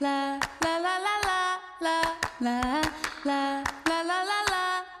La la la la la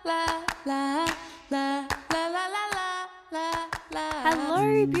la la la la la la la.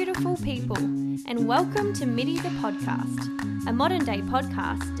 Hello, beautiful people, and welcome to Middy the Podcast, a modern day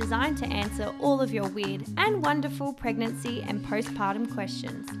podcast designed to answer all of your weird and wonderful pregnancy and postpartum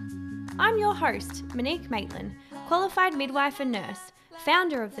questions. I'm your host, Monique Maitland, qualified midwife and nurse,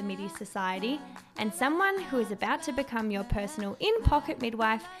 founder of the Middy Society, and someone who is about to become your personal in-pocket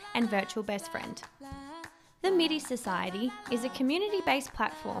midwife and virtual best friend. The Middy Society is a community-based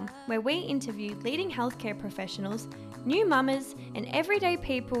platform where we interview leading healthcare professionals, new mamas, and everyday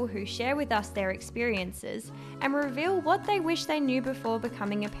people who share with us their experiences and reveal what they wish they knew before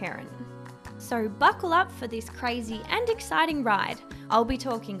becoming a parent. So buckle up for this crazy and exciting ride. I'll be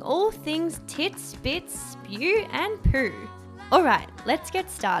talking all things tits, spits, spew, and poo. Alright, let's get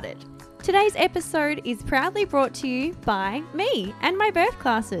started. Today's episode is proudly brought to you by me and my birth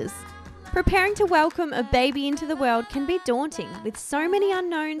classes. Preparing to welcome a baby into the world can be daunting with so many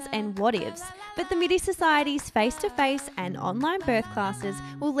unknowns and what-ifs, but the Middy Society's face-to-face and online birth classes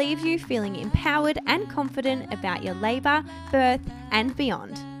will leave you feeling empowered and confident about your labour, birth and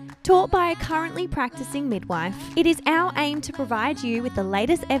beyond. Taught by a currently practicing midwife, it is our aim to provide you with the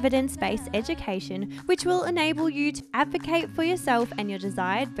latest evidence-based education which will enable you to advocate for yourself and your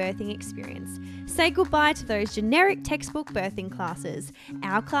desired birthing experience. Say goodbye to those generic textbook birthing classes.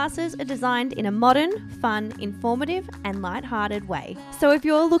 Our classes are designed in a modern, fun, informative and light-hearted way. So if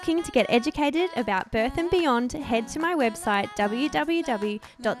you're looking to get educated about birth and beyond, head to my website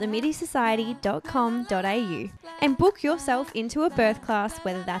www.themiddysociety.com.au and book yourself into a birth class,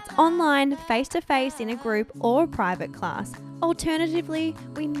 whether that's online, face-to-face in a group or a private class. Alternatively,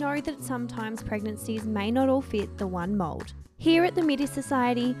 we know that sometimes pregnancies may not all fit the one mould. Here at the Middy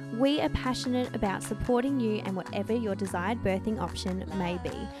Society, we are passionate about supporting you and whatever your desired birthing option may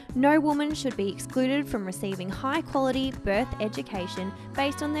be. No woman should be excluded from receiving high quality birth education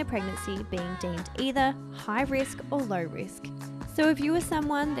based on their pregnancy being deemed either high risk or low risk. So if you are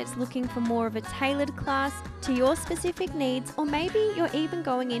someone that's looking for more of a tailored class to your specific needs, or maybe you're even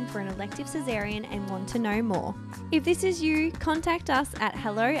going in for an elective cesarean and want to know more, if this is you, contact us at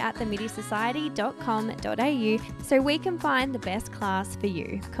hello@themiddysociety.com.au so we can find the best class for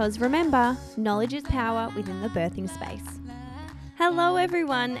you. Because remember, knowledge is power within the birthing space. Hello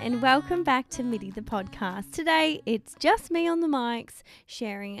everyone and welcome back to Middy the Podcast. Today it's just me on the mics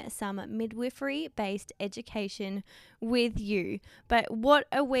sharing some midwifery based education with you. But what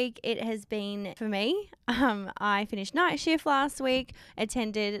a week it has been for me. I finished night shift last week,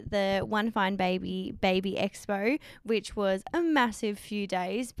 attended the One Fine Baby Expo, which was a massive few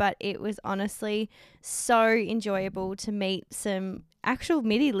days, but it was honestly so enjoyable to meet some actual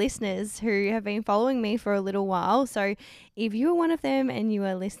Middy listeners who have been following me for a little while. So if you are one of them and you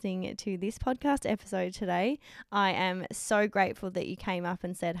are listening to this podcast episode today, I am so grateful that you came up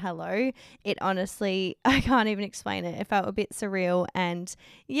and said hello. It honestly, I can't even explain it. It felt a bit surreal and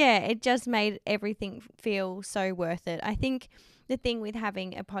yeah, it just made everything feel so worth it. I think the thing with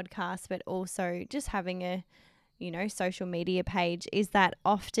having a podcast, but also just having a social media page is that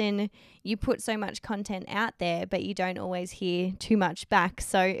often you put so much content out there, but you don't always hear too much back.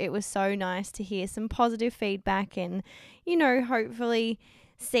 So it was so nice to hear some positive feedback and, hopefully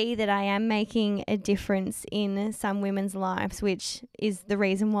see that I am making a difference in some women's lives, which is the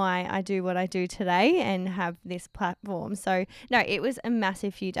reason why I do what I do today and have this platform. So no, it was a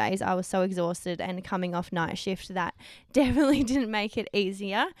massive few days. I was so exhausted and coming off night shift that definitely didn't make it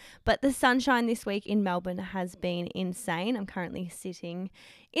easier. But the sunshine this week in Melbourne has been insane. I'm currently sitting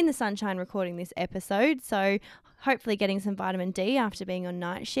in the sunshine recording this episode, so hopefully getting some vitamin D after being on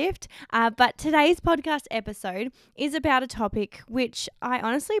night shift. But today's podcast episode is about a topic which I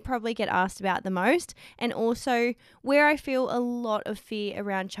honestly probably get asked about the most, and also where I feel a lot of fear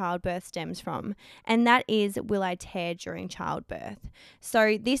around childbirth stems from, and that is, will I tear during childbirth?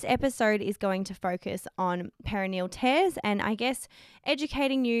 So this episode is going to focus on perineal tears and I guess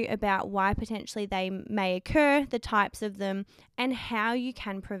educating you about why potentially they may occur, the types of them, and how you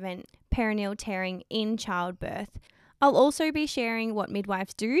can prevent perineal tearing in childbirth. I'll also be sharing what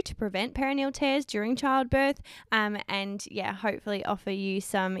midwives do to prevent perineal tears during childbirth and hopefully offer you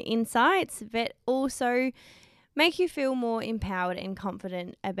some insights, but also make you feel more empowered and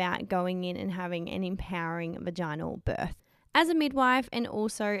confident about going in and having an empowering vaginal birth. As a midwife and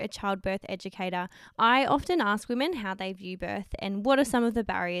also a childbirth educator, I often ask women how they view birth and what are some of the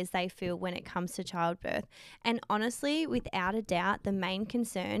barriers they feel when it comes to childbirth. And honestly, without a doubt, the main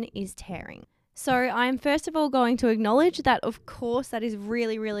concern is tearing. So I'm first of all going to acknowledge that, of course, that is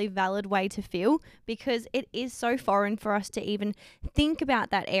really, really valid way to feel, because it is so foreign for us to even think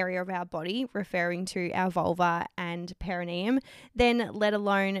about that area of our body, referring to our vulva and perineum, then let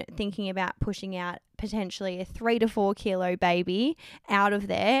alone thinking about pushing out potentially a 3 to 4 kilo baby out of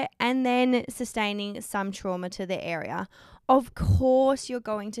there and then sustaining some trauma to the area. Of course, you're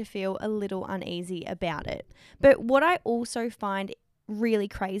going to feel a little uneasy about it. But what I also find really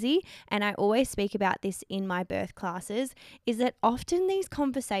crazy, and I always speak about this in my birth classes, is that often these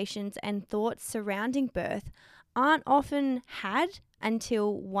conversations and thoughts surrounding birth aren't often had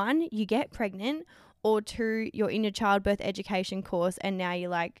until 1, you get pregnant, or 2, you're in your childbirth education course and now you're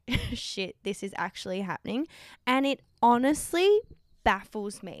like, shit, this is actually happening. And it honestly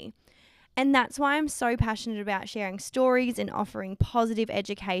baffles me. And that's why I'm so passionate about sharing stories and offering positive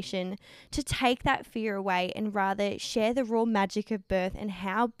education to take that fear away and rather share the raw magic of birth and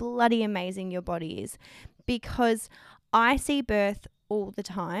how bloody amazing your body is. Because I see birth all the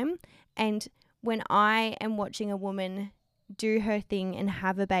time, and when I am watching a woman do her thing and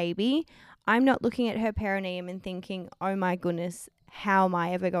have a baby, I'm not looking at her perineum and thinking, oh my goodness, how am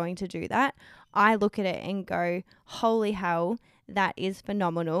I ever going to do that? I look at it and go, holy hell, that is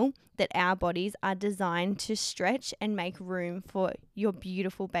phenomenal that our bodies are designed to stretch and make room for your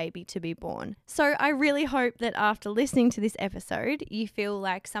beautiful baby to be born. So I really hope that after listening to this episode, you feel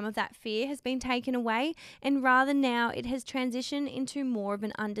like some of that fear has been taken away, and rather now it has transitioned into more of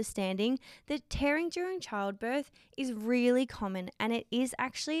an understanding that tearing during childbirth is really common, and it is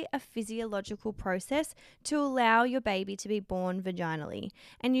actually a physiological process to allow your baby to be born vaginally,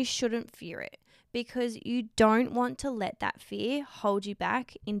 and you shouldn't fear it, because you don't want to let that fear hold you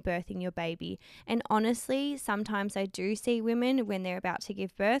back in birthing your baby. And honestly, sometimes I do see women when they're about to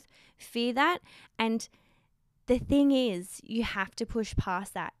give birth fear that. And the thing is, you have to push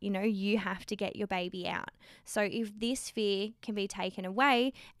past that. You have to get your baby out. So if this fear can be taken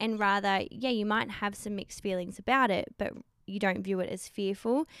away, and rather, you might have some mixed feelings about it, but you don't view it as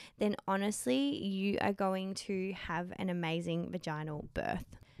fearful, then honestly, you are going to have an amazing vaginal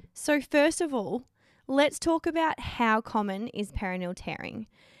birth. So first of all, let's talk about how common is perineal tearing.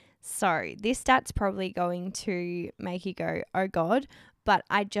 So this stat's probably going to make you go, oh God, but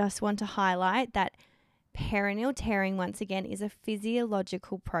I just want to highlight that perineal tearing, once again, is a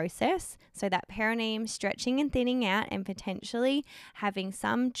physiological process. So that perineum stretching and thinning out and potentially having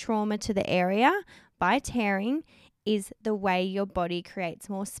some trauma to the area by tearing is the way your body creates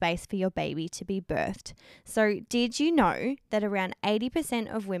more space for your baby to be birthed. So did you know that around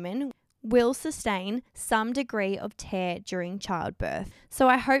 80% of women will sustain some degree of tear during childbirth? So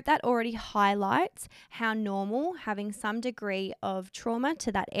I hope that already highlights how normal having some degree of trauma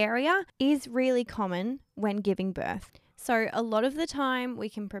to that area is really common when giving birth. So a lot of the time we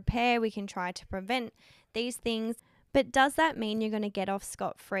can prepare, we can try to prevent these things, but does that mean you're going to get off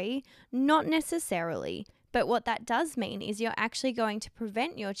scot-free? Not necessarily. But what that does mean is you're actually going to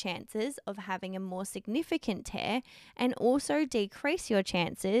prevent your chances of having a more significant tear and also decrease your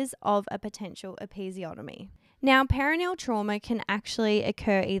chances of a potential episiotomy. Now, perineal trauma can actually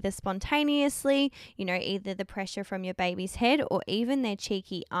occur either spontaneously, either the pressure from your baby's head or even their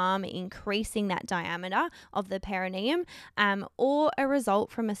cheeky arm increasing that diameter of the perineum, or a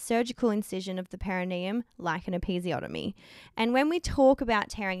result from a surgical incision of the perineum like an episiotomy. And when we talk about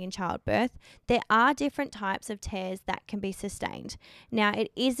tearing in childbirth, there are different types of tears that can be sustained. Now,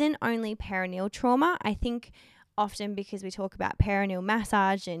 it isn't only perineal trauma. I think often because we talk about perineal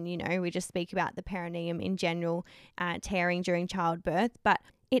massage and, we just speak about the perineum in general tearing during childbirth, but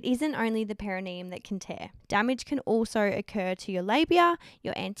it isn't only the perineum that can tear. Damage can also occur to your labia,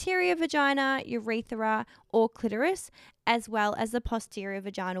 your anterior vagina, urethra, or clitoris, as well as the posterior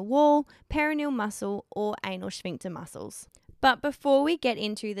vaginal wall, perineal muscle, or anal sphincter muscles. But before we get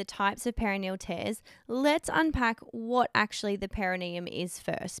into the types of perineal tears, let's unpack what actually the perineum is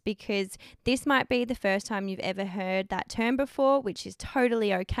first, because this might be the first time you've ever heard that term before, which is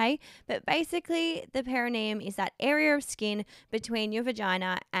totally okay. But basically, the perineum is that area of skin between your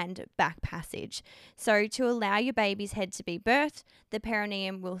vagina and back passage. So to allow your baby's head to be birthed, the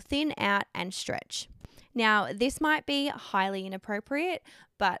perineum will thin out and stretch. Now, this might be highly inappropriate,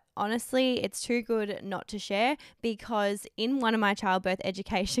 but honestly, it's too good not to share, because in one of my childbirth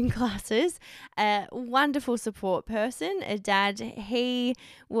education classes, a wonderful support person, a dad, we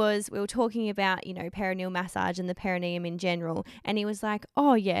were talking about, perineal massage and the perineum in general. And he was like,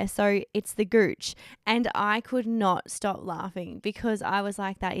 oh yeah, so it's the gooch. And I could not stop laughing, because I was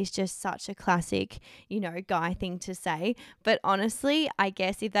like, that is just such a classic, guy thing to say. But honestly, I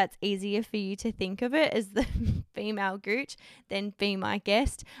guess if that's easier for you to think of it as the female gooch, then be my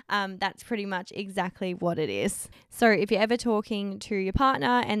guest. That's pretty much exactly what it is. So if you're ever talking to your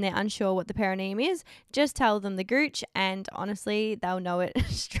partner and they're unsure what the perineum is, just tell them the gooch, and honestly, they'll know it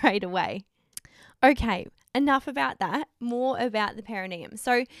straight away. Okay, enough about that. More about the perineum.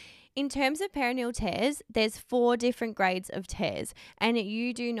 So in terms of perineal tears, there's 4 different grades of tears, and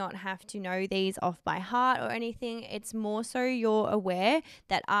you do not have to know these off by heart or anything. It's more so you're aware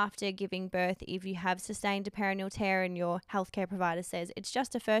that after giving birth, if you have sustained a perineal tear and your healthcare provider says it's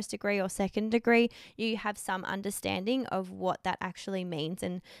just a 1st degree or 2nd degree, you have some understanding of what that actually means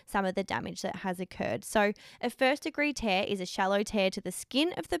and some of the damage that has occurred. So a 1st degree tear is a shallow tear to the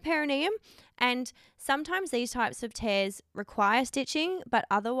skin of the perineum, and sometimes these types of tears require stitching, but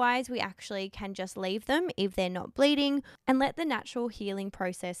otherwise we actually can just leave them if they're not bleeding and let the natural healing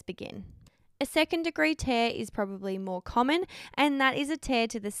process begin. A 2nd degree tear is probably more common, and that is a tear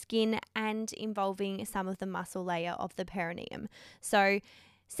to the skin and involving some of the muscle layer of the perineum. So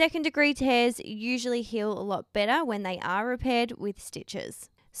 2nd degree tears usually heal a lot better when they are repaired with stitches.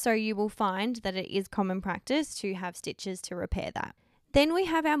 So you will find that it is common practice to have stitches to repair that. Then we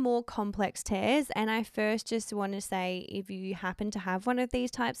have our more complex tears, and I first just want to say, if you happen to have one of these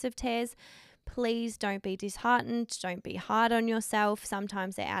types of tears, please don't be disheartened, don't be hard on yourself.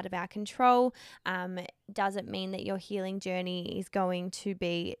 Sometimes they're out of our control. Doesn't mean that your healing journey is going to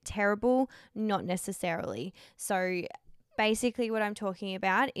be terrible, not necessarily. So basically what I'm talking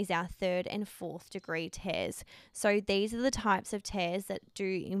about is our 3rd and 4th degree tears. So these are the types of tears that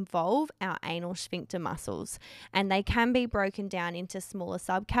do involve our anal sphincter muscles, and they can be broken down into smaller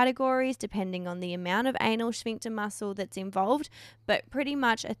subcategories depending on the amount of anal sphincter muscle that's involved. But pretty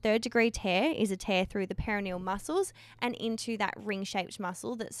much a 3rd degree tear is a tear through the perineal muscles and into that ring-shaped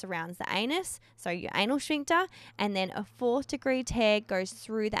muscle that surrounds the anus, so your anal sphincter, and then a 4th degree tear goes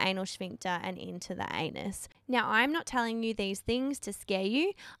through the anal sphincter and into the anus. Now, I'm not telling you these things to scare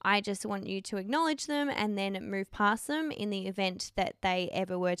you. I just want you to acknowledge them and then move past them. In the event that they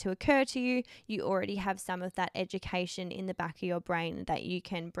ever were to occur to you, you already have some of that education in the back of your brain that you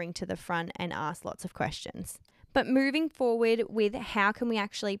can bring to the front and ask lots of questions. But moving forward with how can we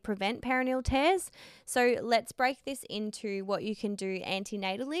actually prevent perineal tears? So let's break this into what you can do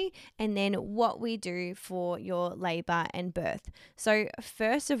antenatally and then what we do for your labour and birth. So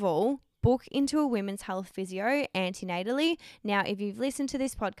first of all, book into a women's health physio antenatally. Now, if you've listened to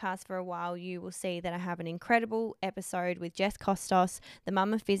this podcast for a while, you will see that I have an incredible episode with Jess Kostos, the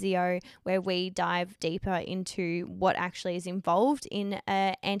mama physio, where we dive deeper into what actually is involved in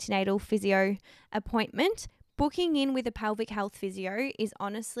an antenatal physio appointment. Booking in with a pelvic health physio is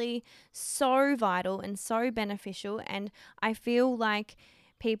honestly so vital and so beneficial, and I feel like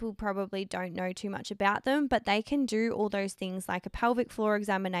people probably don't know too much about them, but they can do all those things like a pelvic floor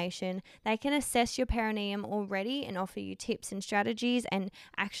examination. They can assess your perineum already and offer you tips and strategies and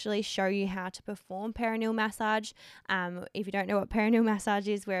actually show you how to perform perineal massage. If you don't know what perineal massage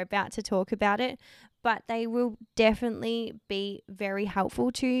is, we're about to talk about it, but they will definitely be very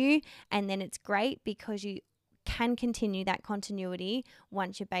helpful to you. And then it's great because you can continue that continuity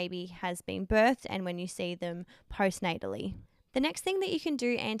once your baby has been birthed and when you see them postnatally. The next thing that you can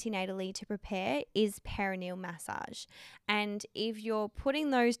do antenatally to prepare is perineal massage. And if you're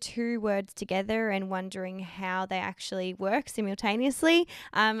putting those 2 words together and wondering how they actually work simultaneously,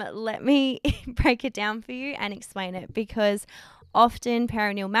 let me break it down for you and explain it, because often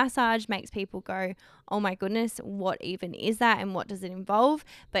perineal massage makes people go, oh my goodness, what even is that and what does it involve?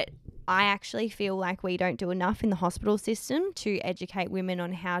 But I actually feel like we don't do enough in the hospital system to educate women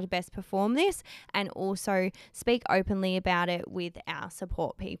on how to best perform this and also speak openly about it with our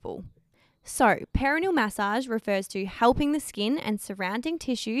support people. So, perineal massage refers to helping the skin and surrounding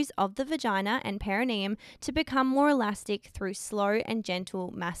tissues of the vagina and perineum to become more elastic through slow and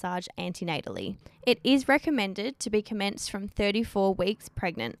gentle massage antenatally. It is recommended to be commenced from 34 weeks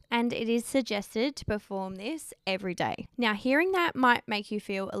pregnant, and it is suggested to perform this every day. Now, hearing that might make you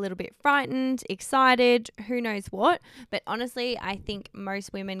feel a little bit frightened, excited, who knows what, but honestly, I think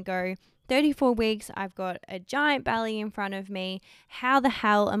most women go, 34 weeks, I've got a giant belly in front of me. How the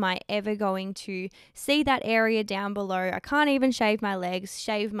hell am I ever going to see that area down below? I can't even shave my legs,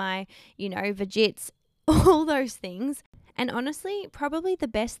 shave my, vagits, all those things. And honestly, probably the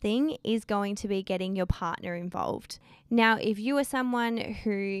best thing is going to be getting your partner involved. Now, if you are someone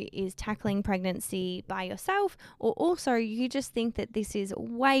who is tackling pregnancy by yourself, or also you just think that this is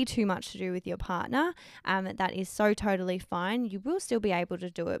way too much to do with your partner, that is so totally fine. You will still be able to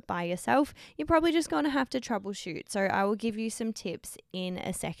do it by yourself. You're probably just going to have to troubleshoot. So I will give you some tips in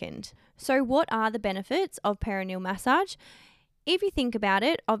a second. So what are the benefits of perineal massage? If you think about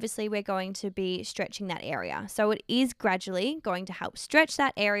it, obviously we're going to be stretching that area. So it is gradually going to help stretch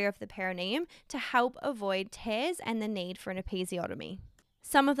that area of the perineum to help avoid tears and the need for an episiotomy.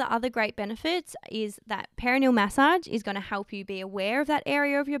 Some of the other great benefits is that perineal massage is going to help you be aware of that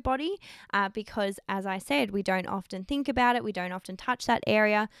area of your body because, as I said, we don't often think about it. We don't often touch that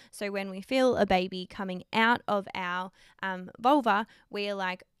area. So when we feel a baby coming out of our vulva, we're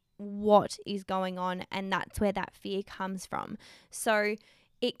like, what is going on? And that's where that fear comes from. So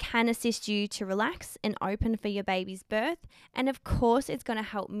it can assist you to relax and open for your baby's birth. And of course, it's going to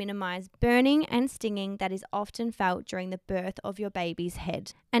help minimize burning and stinging that is often felt during the birth of your baby's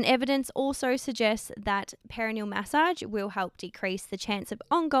head. And evidence also suggests that perineal massage will help decrease the chance of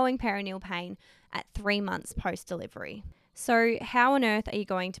ongoing perineal pain at 3 months post-delivery. So how on earth are you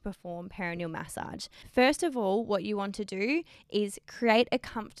going to perform perineal massage? First of all, what you want to do is create a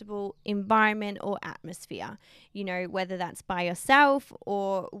comfortable environment or atmosphere, whether that's by yourself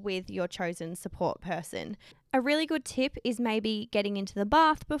or with your chosen support person. A really good tip is maybe getting into the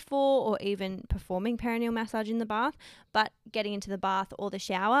bath before or even performing perineal massage in the bath, but getting into the bath or the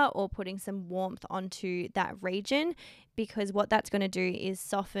shower or putting some warmth onto that region, because what that's going to do is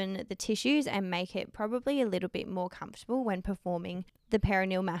soften the tissues and make it probably a little bit more comfortable when performing the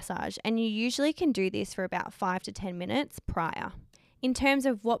perineal massage. And you usually can do this for about 5 to 10 minutes prior. In terms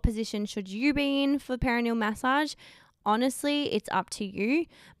of what position should you be in for perineal massage, honestly, it's up to you,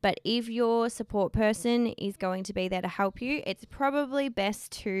 but if your support person is going to be there to help you, it's probably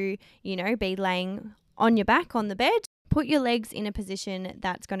best to, be laying on your back on the bed. Put your legs in a position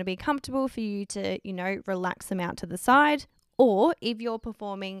that's going to be comfortable for you to, relax them out to the side. Or if you're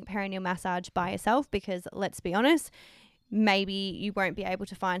performing perineal massage by yourself, because let's be honest, maybe you won't be able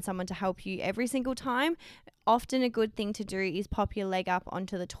to find someone to help you every single time. Often a good thing to do is pop your leg up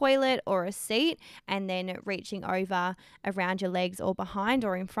onto the toilet or a seat and then reaching over around your legs or behind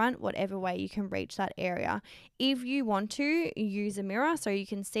or in front, whatever way you can reach that area. If you want to, use a mirror so you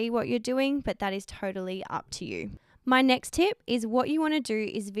can see what you're doing, but that is totally up to you. My next tip is what you want to do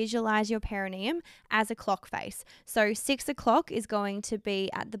is visualize your perineum as a clock face. So 6 o'clock is going to be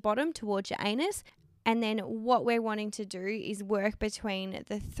at the bottom towards your anus. And then what we're wanting to do is work between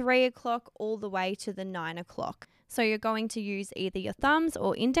the 3 o'clock all the way to the 9 o'clock. So you're going to use either your thumbs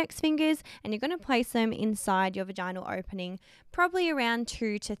or index fingers and you're going to place them inside your vaginal opening, probably around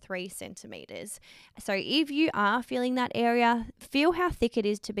 2 to 3 centimeters. So if you are feeling that area, feel how thick it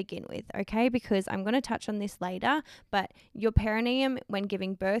is to begin with, okay? Because I'm going to touch on this later, but your perineum when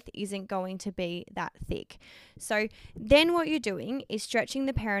giving birth isn't going to be that thick. So then what you're doing is stretching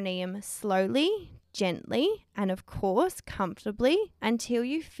the perineum slowly, gently, and of course comfortably until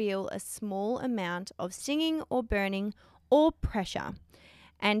you feel a small amount of stinging or burning or pressure.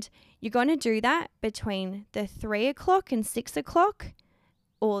 And you're going to do that between the 3 o'clock and 6 o'clock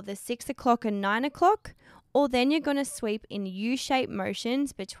or the 6 o'clock and 9 o'clock, or then you're going to sweep in U-shaped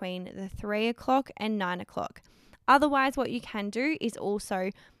motions between the 3 o'clock and 9 o'clock. Otherwise, what you can do is also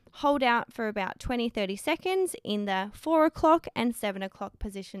hold out for about 20-30 seconds in the 4 o'clock and 7 o'clock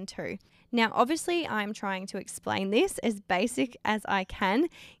position too. Now, obviously, I'm trying to explain this as basic as I can,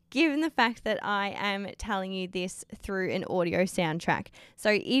 given the fact that I am telling you this through an audio soundtrack.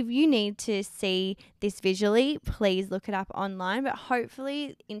 So if you need to see this visually, please look it up online. But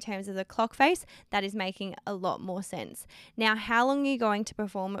hopefully, in terms of the clock face, that is making a lot more sense. Now, how long are you going to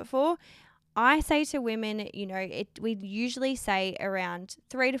perform it for? I say to women, we usually say around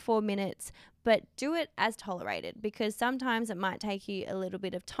 3 to 4 minutes, but do it as tolerated because sometimes it might take you a little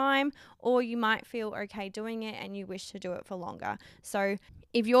bit of time or you might feel okay doing it and you wish to do it for longer. So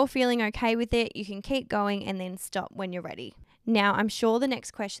if you're feeling okay with it, you can keep going and then stop when you're ready. Now, I'm sure the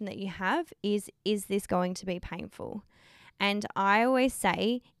next question that you have is this going to be painful? And I always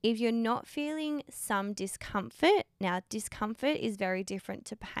say, if you're not feeling some discomfort, now discomfort is very different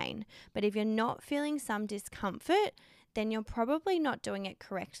to pain, but if you're not feeling some discomfort, then you're probably not doing it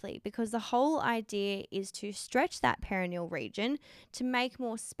correctly because the whole idea is to stretch that perineal region to make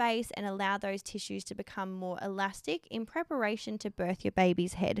more space and allow those tissues to become more elastic in preparation to birth your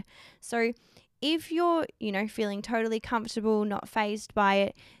baby's head. So if you're, feeling totally comfortable, not fazed by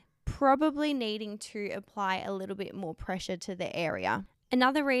it, probably needing to apply a little bit more pressure to the area.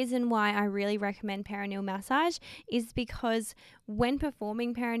 Another reason why I really recommend perineal massage is because when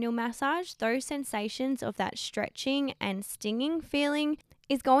performing perineal massage, those sensations of that stretching and stinging feeling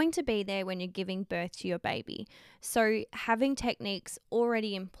is going to be there when you're giving birth to your baby. So having techniques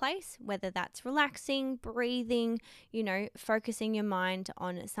already in place, whether that's relaxing, breathing, focusing your mind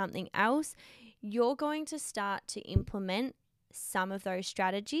on something else, you're going to start to implement some of those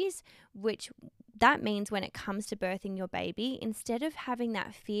strategies, which that means when it comes to birthing your baby, instead of having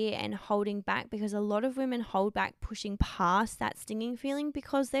that fear and holding back, because a lot of women hold back pushing past that stinging feeling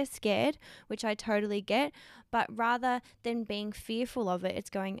because they're scared, which I totally get, but rather than being fearful of it, it's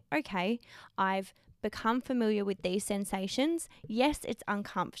going, okay, I've become familiar with these sensations. Yes, it's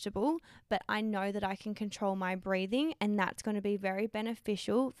uncomfortable, but I know that I can control my breathing, and that's going to be very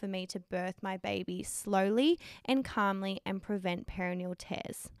beneficial for me to birth my baby slowly and calmly and prevent perineal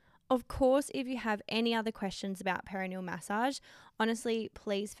tears. Of course, if you have any other questions about perineal massage, honestly,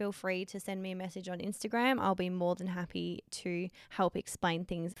 please feel free to send me a message on Instagram. I'll be more than happy to help explain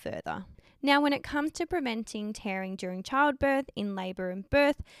things further. Now, when it comes to preventing tearing during childbirth, in labour and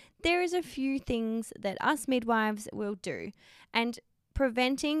birth, there is a few things that us midwives will do. And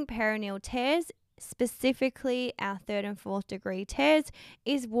preventing perineal tears, specifically our 3rd and 4th degree tears,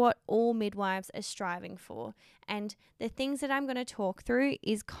 is what all midwives are striving for. And the things that I'm going to talk through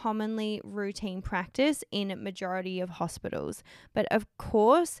is commonly routine practice in a majority of hospitals. But of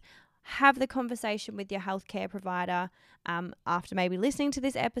course, have the conversation with your healthcare provider after maybe listening to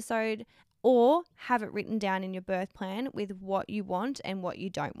this episode, or have it written down in your birth plan with what you want and what you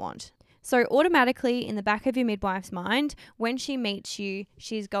don't want. So automatically in the back of your midwife's mind, when she meets you,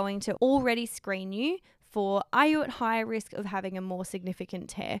 she's going to already screen you for, are you at higher risk of having a more significant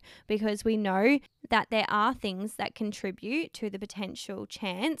tear? Because we know that there are things that contribute to the potential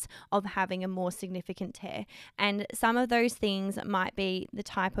chance of having a more significant tear. And some of those things might be the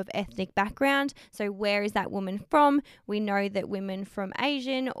type of ethnic background. So where is that woman from? We know that women from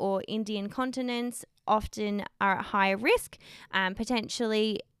Asian or Indian continents often are at higher risk,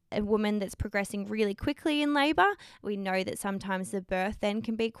 potentially a woman that's progressing really quickly in labour. We know that sometimes the birth then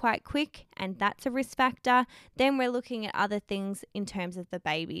can be quite quick, and that's a risk factor. Then we're looking at other things in terms of the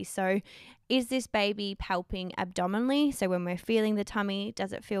baby. So is this baby palping abdominally? So when we're feeling the tummy,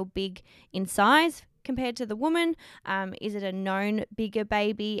 does it feel big in size compared to the woman? Is it a known bigger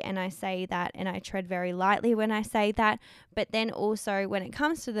baby? And I say that, and I tread very lightly when I say that. But then also when it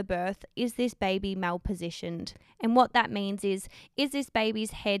comes to the birth, is this baby malpositioned? And what that means is this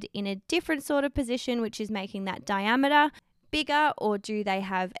baby's head in a different sort of position, which is making that diameter bigger, or do they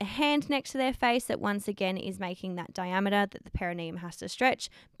have a hand next to their face that once again is making that diameter that the perineum has to stretch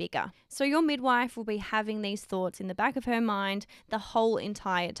bigger? So your midwife will be having these thoughts in the back of her mind the whole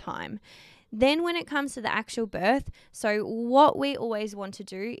entire time. Then when it comes to the actual birth, so what we always want to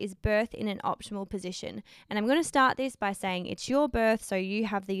do is birth in an optimal position. And I'm going to start this by saying it's your birth, so you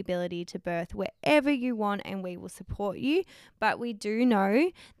have the ability to birth wherever you want and we will support you. But we do know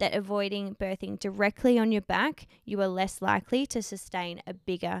that avoiding birthing directly on your back, you are less likely to sustain a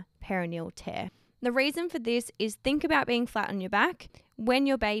bigger perineal tear. The reason for this is, think about being flat on your back. When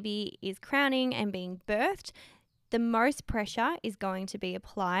your baby is crowning and being birthed, the most pressure is going to be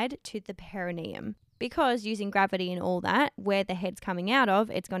applied to the perineum, because using gravity and all that, where the head's coming out of,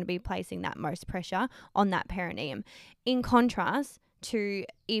 it's going to be placing that most pressure on that perineum. In contrast to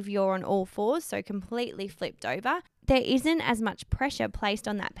if you're on all fours, so completely flipped over, there isn't as much pressure placed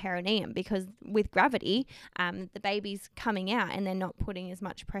on that perineum, because with gravity, the baby's coming out and they're not putting as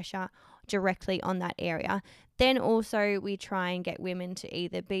much pressure directly on that area. Then also we try and get women to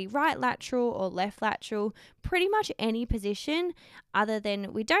either be right lateral or left lateral, pretty much any position, other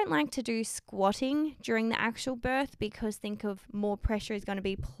than we don't like to do squatting during the actual birth, because think of more pressure is going to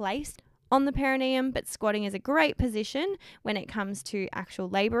be placed on the perineum, but squatting is a great position when it comes to actual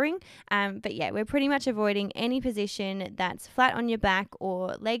labouring. But yeah, we're pretty much avoiding any position that's flat on your back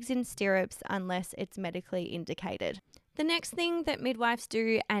or legs in stirrups unless it's medically indicated. The next thing that midwives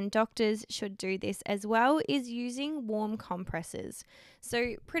do, and doctors should do this as well, is using warm compresses.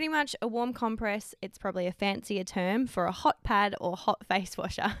 So pretty much a warm compress, it's probably a fancier term for a hot pad or hot face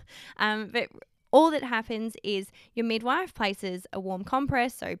washer. But all that happens is your midwife places a warm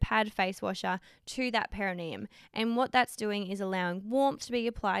compress, so pad, face washer, to that perineum. And what that's doing is allowing warmth to be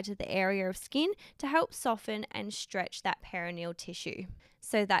applied to the area of skin to help soften and stretch that perineal tissue,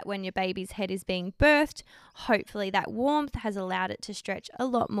 so that when your baby's head is being birthed, hopefully that warmth has allowed it to stretch a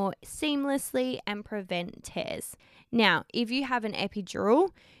lot more seamlessly and prevent tears. Now, if you have an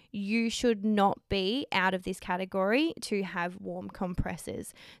epidural, you should not be out of this category to have warm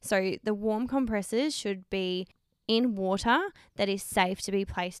compresses. So the warm compresses should be in water that is safe to be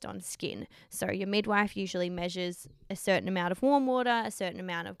placed on skin. So your midwife usually measures a certain amount of warm water, a certain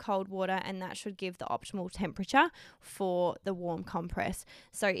amount of cold water, and that should give the optimal temperature for the warm compress.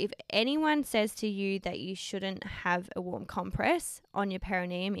 So if anyone says to you that you shouldn't have a warm compress on your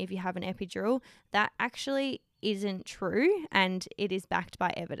perineum if you have an epidural, that actually isn't true and it is backed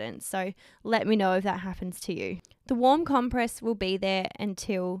by evidence. So let me know if that happens to you. The warm compress will be there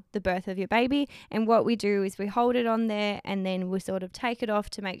until the birth of your baby, and what we do is we hold it on there and then we sort of take it off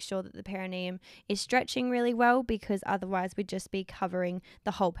to make sure that the perineum is stretching really well, because otherwise we'd just be covering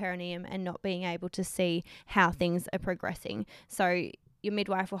the whole perineum and not being able to see how things are progressing. So your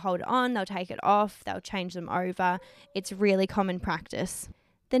midwife will hold it on, they'll take it off, they'll change them over. It's really common practice.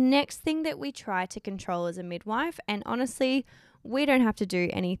 The next thing that we try to control as a midwife, and honestly, we don't have to do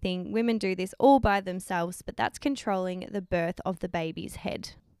anything. Women do this all by themselves, but that's controlling the birth of the baby's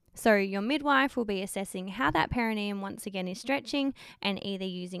head. So your midwife will be assessing how that perineum once again is stretching, and either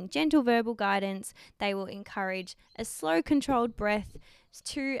using gentle verbal guidance, they will encourage a slow controlled breath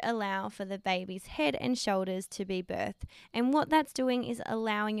to allow for the baby's head and shoulders to be birthed. And what that's doing is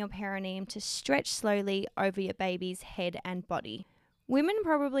allowing your perineum to stretch slowly over your baby's head and body. Women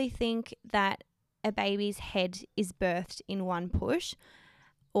probably think that a baby's head is birthed in one push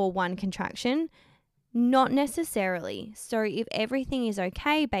or one contraction. Not necessarily. So if everything is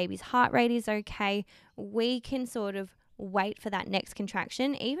okay, baby's heart rate is okay, we can sort of wait for that next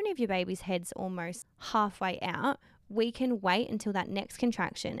contraction. Even if your baby's head's almost halfway out, we can wait until that next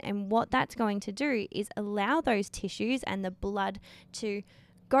contraction. And what that's going to do is allow those tissues and the blood to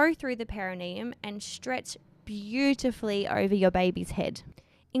go through the perineum and stretch beautifully over your baby's head.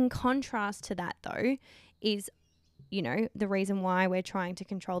 In contrast to that, though, is, the reason why we're trying to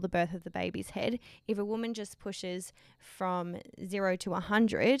control the birth of the baby's head. If a woman just pushes from 0 to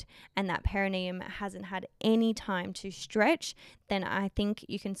 100 and that perineum hasn't had any time to stretch, then I think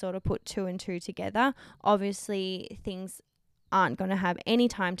you can sort of put 2 and 2 together. Obviously, things aren't going to have any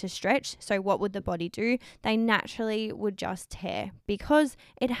time to stretch. So what would the body do? They naturally would just tear, because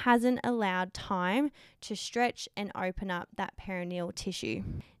it hasn't allowed time to stretch and open up that perineal tissue.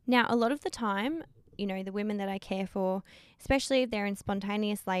 Now, a lot of the time, the women that I care for, especially if they're in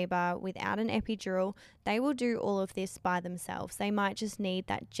spontaneous labor without an epidural, they will do all of this by themselves. They might just need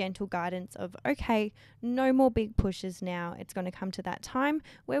that gentle guidance of, okay, no more big pushes now. It's going to come to that time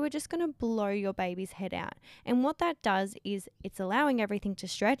where we're just going to blow your baby's head out. And what that does is it's allowing everything to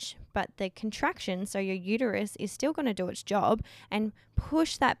stretch, but the contraction, so your uterus, is still going to do its job and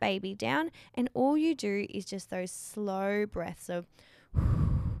push that baby down. And all you do is just those slow breaths of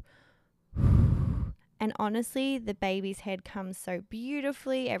and honestly, the baby's head comes so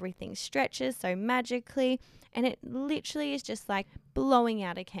beautifully, everything stretches so magically, and it literally is just like blowing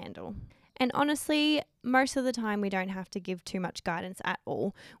out a candle. And honestly, most of the time we don't have to give too much guidance at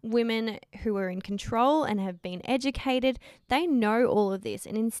all. Women who are in control and have been educated, they know all of this,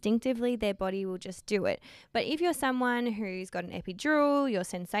 and instinctively their body will just do it. But if you're someone who's got an epidural, your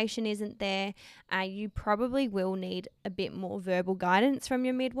sensation isn't there, you probably will need a bit more verbal guidance from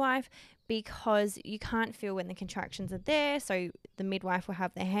your midwife, because you can't feel when the contractions are there. So the midwife will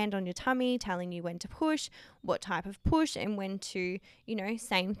have their hand on your tummy telling you when to push, what type of push, and when to,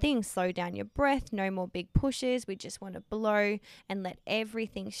 same thing, slow down your breath, no more big pushes. We just want to blow and let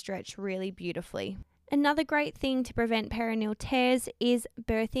everything stretch really beautifully. Another great thing to prevent perineal tears is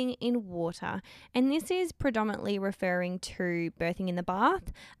birthing in water. And this is predominantly referring to birthing in the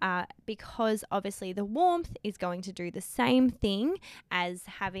bath, because obviously the warmth is going to do the same thing as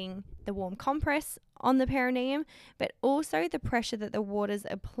having the warm compress on the perineum, but also the pressure that the water's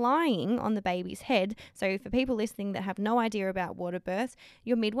applying on the baby's head. So for people listening that have no idea about water births,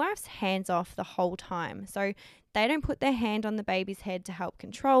 your midwife's hands off the whole time. So they don't put their hand on the baby's head to help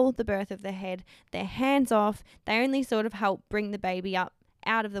control the birth of the head. They're hands off. They only sort of help bring the baby up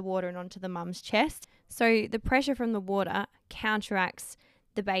out of the water and onto the mum's chest. So the pressure from the water counteracts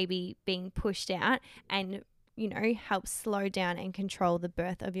the baby being pushed out and helps slow down and control the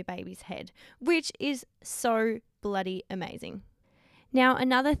birth of your baby's head, which is so bloody amazing. Now,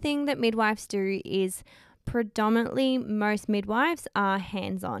 another thing that midwives do is predominantly most midwives are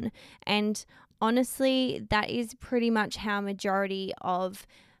hands-on, and honestly, that is pretty much how majority of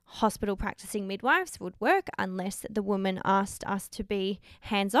hospital practicing midwives would work, unless the woman asked us to be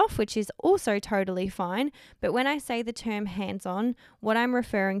hands-off, which is also totally fine. But when I say the term hands-on, what I'm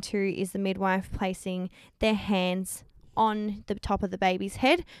referring to is the midwife placing their hands on the top of the baby's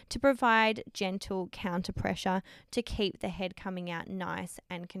head to provide gentle counter pressure to keep the head coming out nice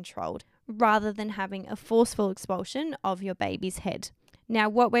and controlled, rather than having a forceful expulsion of your baby's head. Now,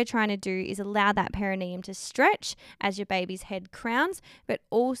 what we're trying to do is allow that perineum to stretch as your baby's head crowns, but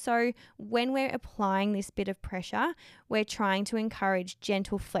also when we're applying this bit of pressure, we're trying to encourage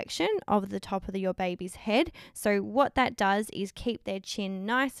gentle flexion of the top of your baby's head. So what that does is keep their chin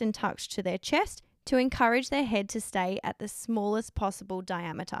nice and tucked to their chest to encourage their head to stay at the smallest possible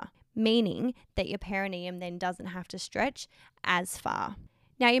diameter. meaning that your perineum then doesn't have to stretch as far.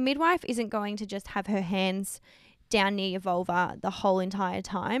 Now, your midwife isn't going to just have her hands down near your vulva the whole entire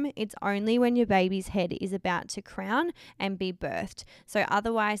time. It's only when your baby's head is about to crown and be birthed. So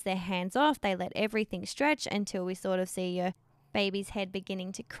otherwise they're hands off, they let everything stretch until we sort of see your baby's head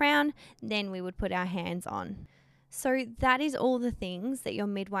beginning to crown, then we would put our hands on. So that is all the things that your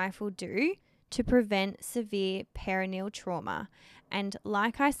midwife will do to prevent severe perineal trauma. And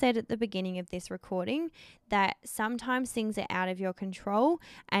like I said at the beginning of this recording, that sometimes things are out of your control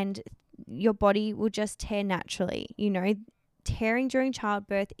and your body will just tear naturally. Tearing during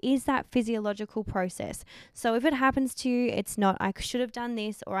childbirth is that physiological process. So if it happens to you, it's not, I should have done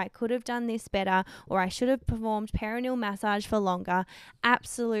this, or I could have done this better, or I should have performed perineal massage for longer.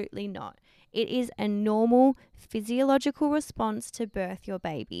 Absolutely not. It is a normal physiological response to birth your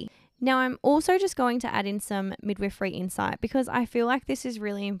baby. Now, I'm also just going to add in some midwifery insight because I feel like this is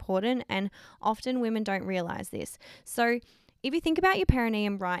really important and often women don't realize this. So if you think about your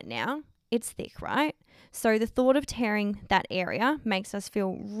perineum right now, it's thick, right? So the thought of tearing that area makes us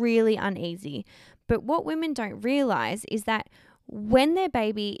feel really uneasy. But what women don't realize is that when their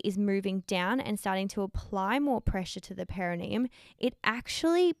baby is moving down and starting to apply more pressure to the perineum, it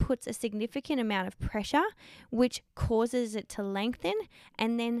actually puts a significant amount of pressure, which causes it to lengthen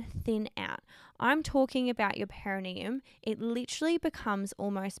and then thin out. I'm talking about your perineum. It literally becomes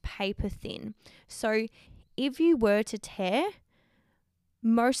almost paper thin. So if you were to tear,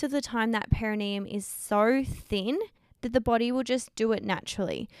 most of the time that perineum is so thin that the body will just do it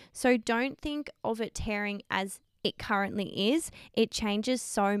naturally. So don't think of it tearing as it currently is. It changes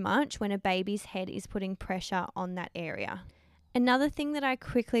so much when a baby's head is putting pressure on that area. Another thing that I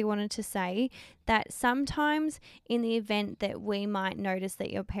quickly wanted to say, that sometimes in the event that we might notice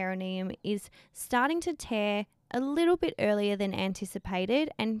that your perineum is starting to tear a little bit earlier than anticipated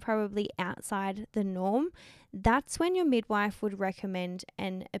and probably outside the norm, that's when your midwife would recommend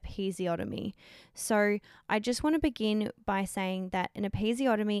an episiotomy. So I just want to begin by saying that an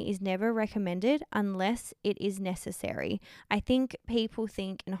episiotomy is never recommended unless it is necessary. I think people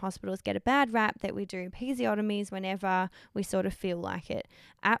think in hospitals get a bad rap that we do episiotomies whenever we sort of feel like it.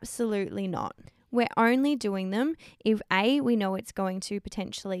 Absolutely not. We're only doing them if A, we know it's going to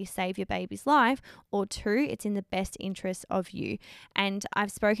potentially save your baby's life, or 2, it's in the best interest of you. And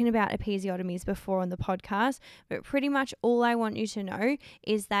I've spoken about episiotomies before on the podcast, but pretty much all I want you to know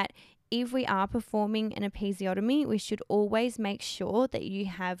is that if we are performing an episiotomy, we should always make sure that you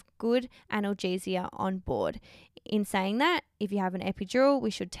have good analgesia on board. In saying that, if you have an epidural, we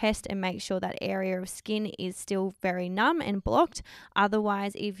should test and make sure that area of skin is still very numb and blocked.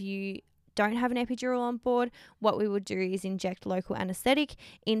 Otherwise, if you don't have an epidural on board, what we would do is inject local anesthetic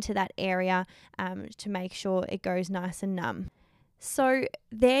into that area to make sure it goes nice and numb. So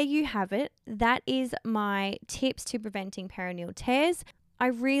there you have it. That is my tips to preventing perineal tears. I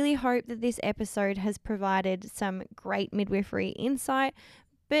really hope that this episode has provided some great midwifery insight.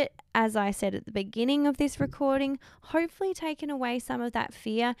 But as I said at the beginning of this recording, hopefully taken away some of that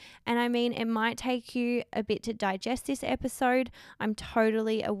fear. And I mean, it might take you a bit to digest this episode. I'm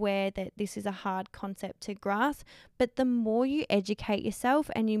totally aware that this is a hard concept to grasp, but the more you educate yourself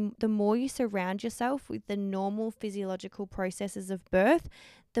and the more you surround yourself with the normal physiological processes of birth,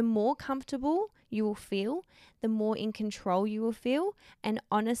 the more comfortable you will feel, the more in control you will feel. And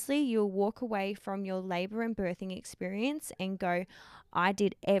honestly, you'll walk away from your labor and birthing experience and go, I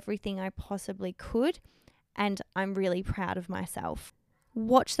did everything I possibly could, and I'm really proud of myself.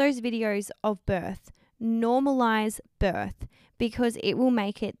 Watch those videos of birth. Normalize birth, because it will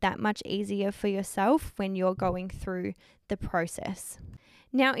make it that much easier for yourself when you're going through the process.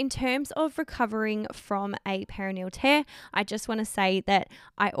 Now, in terms of recovering from a perineal tear, I just want to say that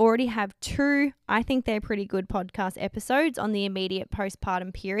I already have 2, I think they're pretty good podcast episodes on the immediate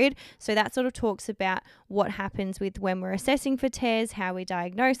postpartum period. So that sort of talks about what happens with when we're assessing for tears, how we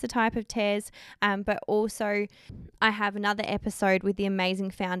diagnose the type of tears, but also I have another episode with the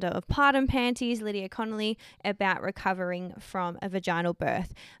amazing founder of Partum Panties, Lydia Connolly, about recovering from a vaginal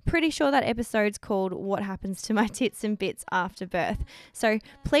birth. Pretty sure that episode's called What Happens to My Tits and Bits After Birth. So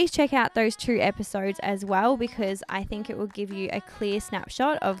please check out those 2 episodes as well, because I think it will give you a clear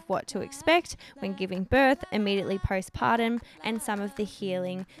snapshot of what to expect when giving birth, immediately postpartum, and some of the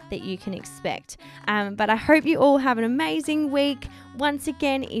healing that you can expect. But I hope you all have an amazing week. Once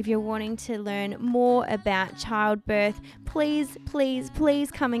again, if you're wanting to learn more about childbirth, please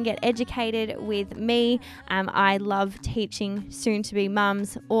come and get educated with me. I love teaching soon-to-be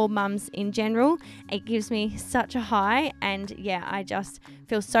mums or mums in general. It gives me such a high, and yeah, I just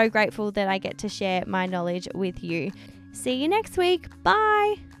feel so grateful that I get to share my knowledge with you. See you next week.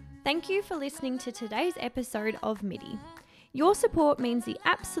 Bye. Thank you for listening to today's episode of MIDI. Your support means the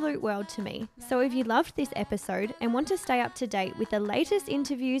absolute world to me, so if you loved this episode and want to stay up to date with the latest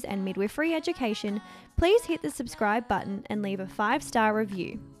interviews and midwifery education, please hit the subscribe button and leave a 5-star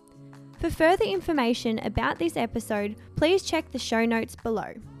review. For further information about this episode, please check the show notes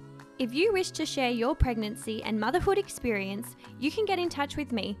below. If you wish to share your pregnancy and motherhood experience, you can get in touch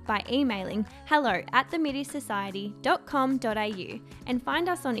with me by emailing hello@themidisociety.com.au and find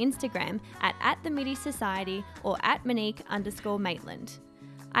us on Instagram at @themidisociety or @Monique_Maitland.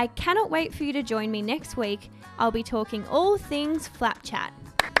 I cannot wait for you to join me next week. I'll be talking all things flap chat.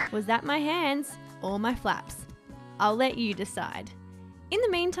 Was that my hands or my flaps? I'll let you decide. In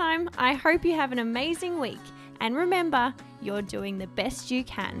the meantime, I hope you have an amazing week, and remember, you're doing the best you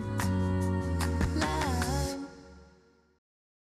can.